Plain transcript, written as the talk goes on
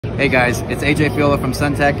Hey guys, it's AJ Fiola from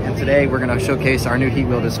SunTek, and today we're going to showcase our new heat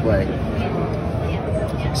wheel display.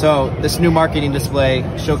 So this new marketing display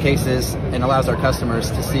showcases and allows our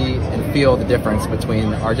customers to see and feel the difference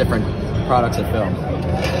between our different products of film.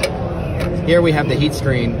 Here we have the heat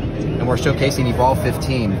screen, and we're showcasing Evolve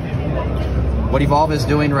 15. What Evolve is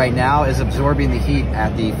doing right now is absorbing the heat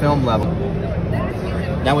at the film level.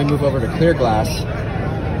 Now we move over to clear glass,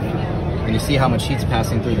 and you see how much heat's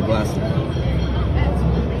passing through the glass.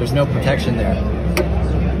 There's no protection there.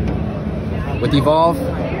 With Evolve,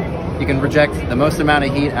 you can reject the most amount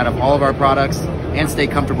of heat out of all of our products and stay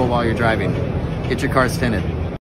comfortable while you're driving. Get your cars tinted.